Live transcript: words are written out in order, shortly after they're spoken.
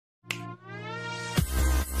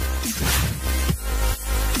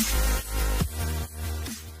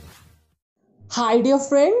Hi dear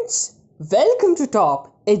friends, welcome to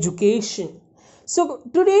Top Education. So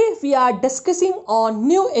today we are discussing on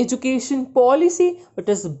new education policy which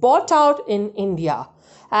is brought out in India,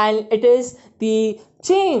 and it is the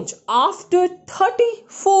change after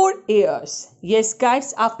 34 years. Yes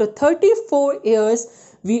guys, after 34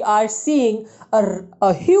 years we are seeing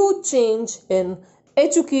a huge change in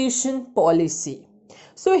education policy.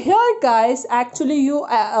 So here guys, actually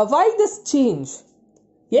why this change?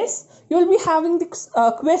 Yes, you will be having the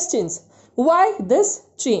questions. Why this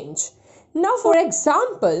change? Now, for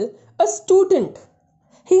example, a student,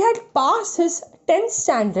 he had passed his 10th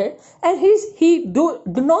standard and he do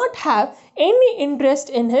not have any interest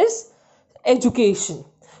in his education.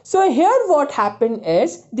 So here what happened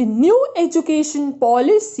is the new education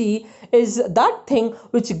policy is that thing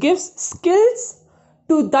which gives skills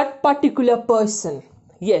to that particular person.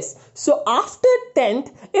 Yes, so after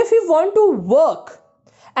 10th, if he want to work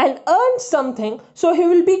and earn something, so he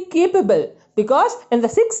will be capable, because in the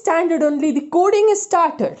 6th standard only the coding is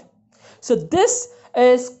started. So this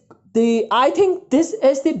is I think this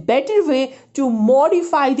is the better way to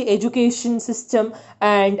modify the education system,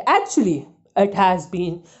 and actually it has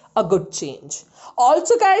been a good change.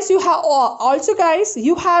 Also guys, you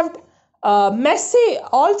have message,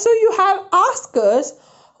 also you have asked us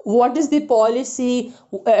what is the policy,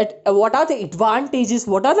 what are the advantages,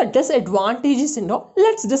 what are the disadvantages,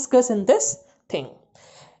 let's discuss in this thing.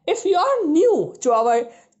 If you are new to our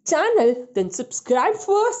channel, then subscribe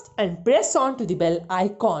first and press on to the bell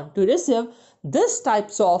icon to receive this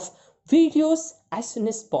types of videos as soon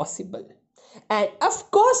as possible. And of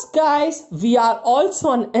course guys, we are also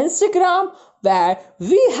on Instagram where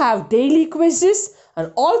we have daily quizzes,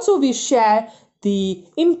 and also we share the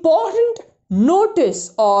important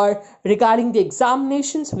notice or regarding the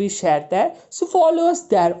examinations we share there, so follow us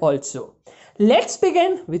there also. Let's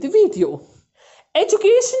begin with the video.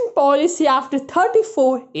 Education policy after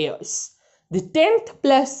 34 years. The 10th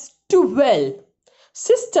plus 12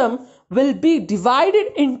 system will be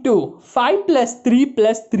divided into 5 plus 3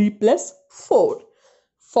 plus 3 plus 4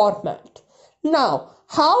 format. Now,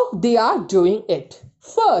 how they are doing it?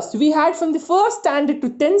 First, we had from the 1st standard to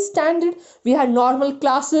 10th standard, we had normal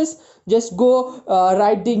classes. Just go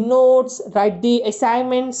write the notes, write the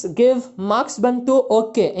assignments, give marks bantu,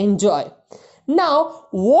 okay, enjoy. Now,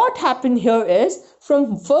 what happened here is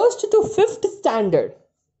from 1st to 5th standard,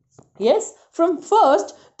 yes, from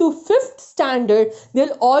 1st to 5th standard,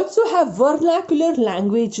 they'll also have vernacular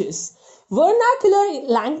languages. Vernacular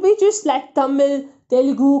languages like Tamil,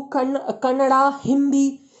 Telugu, Kannada,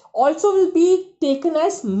 Hindi also will be taken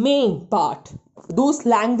as main part. Those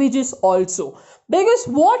languages also. Because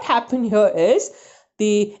what happened here is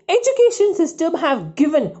the education system have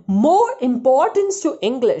given more importance to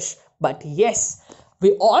English. But yes,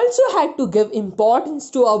 we also had to give importance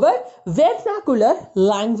to our vernacular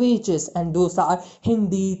languages, and those are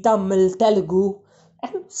Hindi, Tamil, Telugu,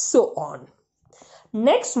 and so on.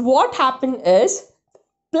 Next, what happened is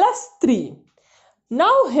plus 3.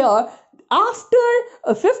 Now here, after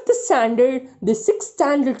a 5th standard, the 6th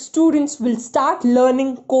standard students will start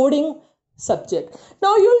learning coding subject.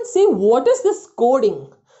 Now you will say, what is this coding?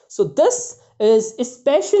 So this is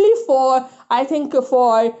especially for, I think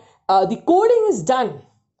for the coding is done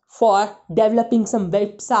for developing some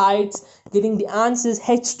websites, getting the answers,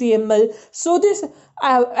 HTML. So this when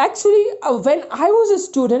I was a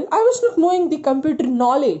student, I was not knowing the computer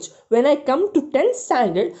knowledge. When I come to 10th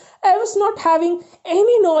standard, I was not having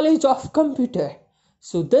any knowledge of computer.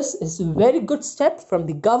 So this is a very good step from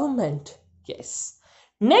the government. Yes.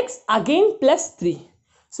 Next, again plus 3.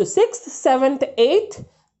 So 6th, 7th, 8th,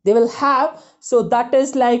 they will have, so that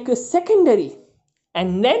is like a secondary.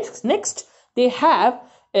 And next they have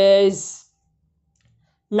is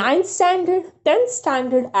 9th standard, 10th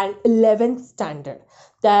standard and 11th standard.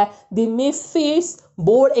 That they may face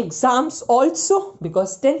board exams also,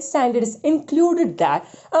 because 10th standard is included there.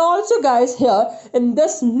 And also guys, here in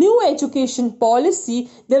this new education policy,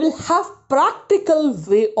 they will have practical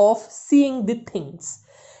way of seeing the things.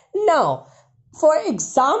 Now, for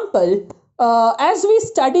example, as we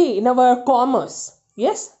study in our commerce,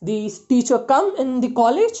 yes, the teacher come in the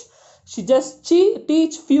college, she just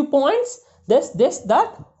teach few points, this,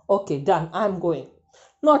 that, okay, done, I'm going.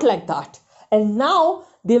 Not like that. And now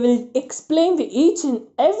they will explain the each and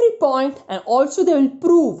every point, and also they will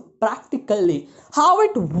prove practically how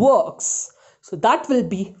it works. So that will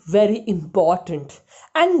be very important.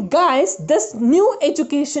 And guys, this new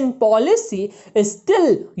education policy is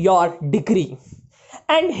still your degree.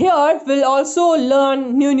 And here we'll also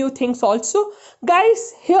learn new things also.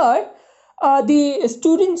 Guys, here the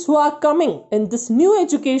students who are coming in this new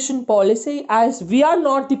education policy, as we are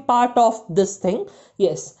not the part of this thing.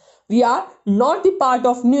 Yes, we are not the part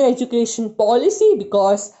of new education policy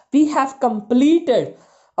because we have completed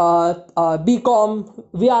BCom.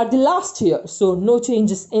 We are the last year, so no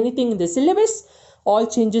changes anything in the syllabus. All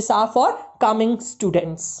changes are for coming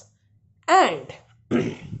students. And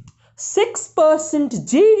 6%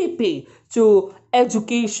 GDP to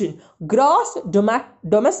education. Gross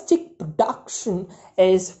domestic production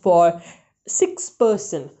is for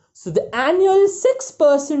 6%. So the annual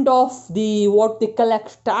 6% of the what they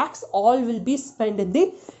collect tax all will be spent in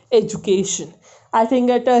the education. I think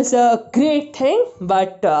it is a great thing,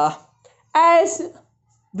 but as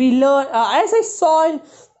we learn, as I saw in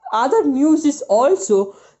other news is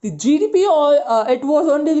also the GDP, it was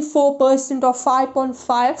only 4% or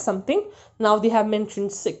 5.5 something. Now they have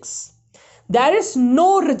mentioned 6. There is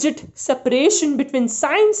no rigid separation between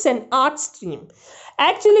science and art stream.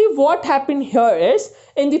 Actually, what happened here is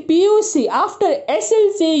in the PUC, after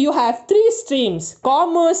SLC, you have 3 streams: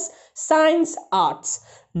 commerce, science, arts.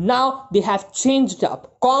 Now they have changed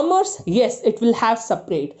up. Commerce, yes, it will have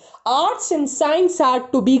separate. Arts and science are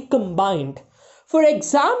to be combined. For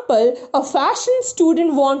example, a fashion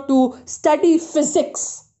student want to study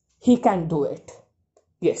physics. He can do it.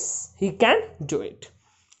 Yes, he can do it.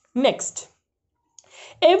 Next.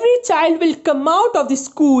 Every child will come out of the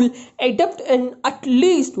school adept in at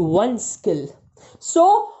least one skill.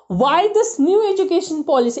 So, why this new education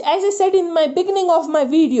policy? As I said in my beginning of my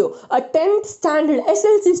video, a 10th standard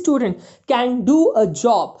SLC student can do a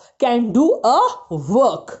job, can do a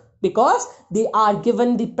work, because they are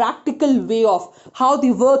given the practical way of how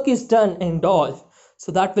the work is done and all.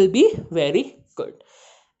 So that will be very good.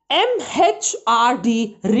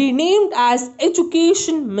 MHRD renamed as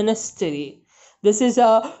Education Ministry. This is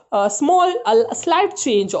a slight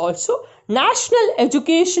change also. National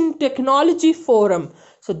Education Technology Forum.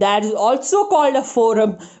 So that is also called a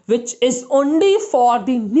forum which is only for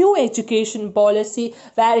the new education policy,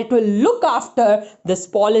 where it will look after these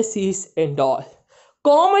policies and all.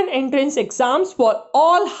 Common entrance exams for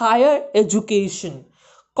all higher education.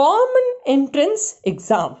 Common entrance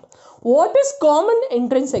exam. What is common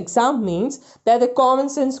entrance exam means? That the common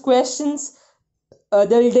sense questions,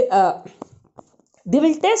 they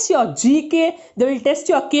will test your GK, they will test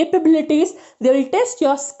your capabilities, they will test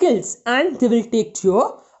your skills, and they will take you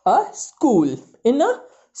a school, in a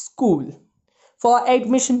school for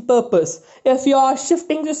admission purpose. If you are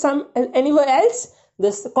shifting to anywhere else,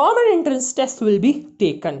 this common entrance test will be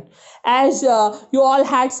taken. As you all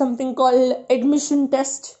had something called admission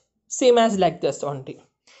test, same as like this only.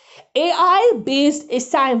 AI based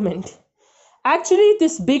assignment. Actually,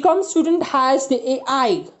 this BCom student has the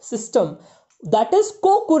AI system, that is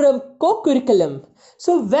co-curriculum.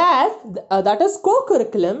 So where that is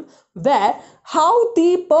co-curriculum, where how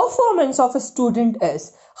the performance of a student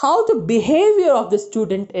is, how the behavior of the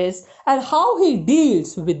student is, and how he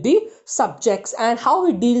deals with the subjects, and how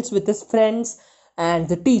he deals with his friends and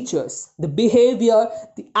the teachers. The behavior,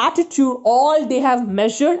 the attitude, all they have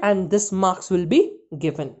measured, and this marks will be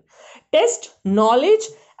given. Test knowledge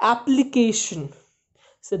application.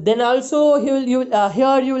 So then also here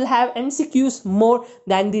you will have MCQs more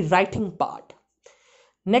than the writing part.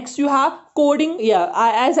 Next you have coding. Yeah,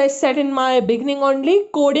 as I said in my beginning only,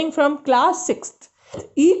 coding from class 6th.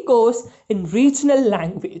 E-course in regional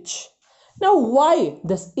language. Now why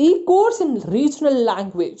this e-course in regional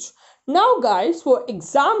language? Now guys, for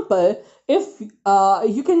example, if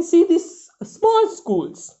you can see these small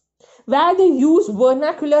schools where they use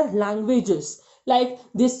vernacular languages, like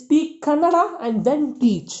they speak Kannada and then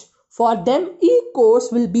teach. For them, e-course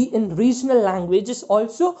will be in regional languages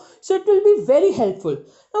also, so it will be very helpful.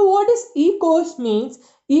 Now, what is e-course means?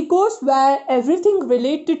 E-course where everything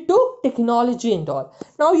related to technology and all.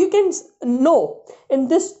 Now, you can know in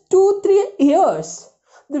this 2-3 years,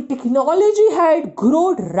 the technology had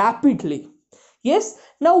grown rapidly. Yes.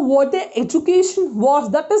 Now, what the education was,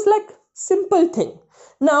 that is like simple thing.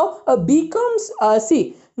 Now, becomes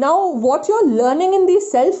see. Now, what you're learning in the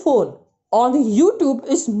cell phone on the YouTube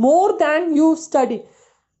is more than you study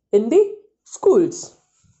in the schools.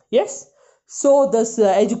 Yes. So, this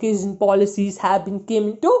education policies have been came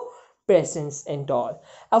into presence and all.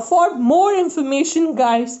 For more information,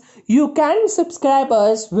 guys, you can subscribe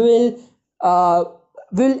us. Will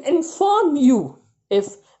inform you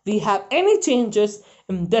if we have any changes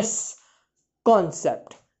in this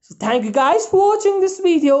concept. So thank you guys for watching this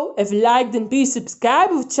video. If you like, then please subscribe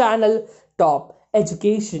to the channel Top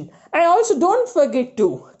Education. And also don't forget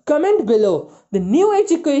to comment below the new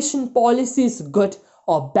education policy is good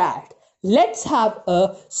or bad. Let's have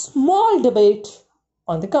a small debate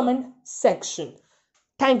on the comment section.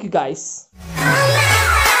 Thank you, guys.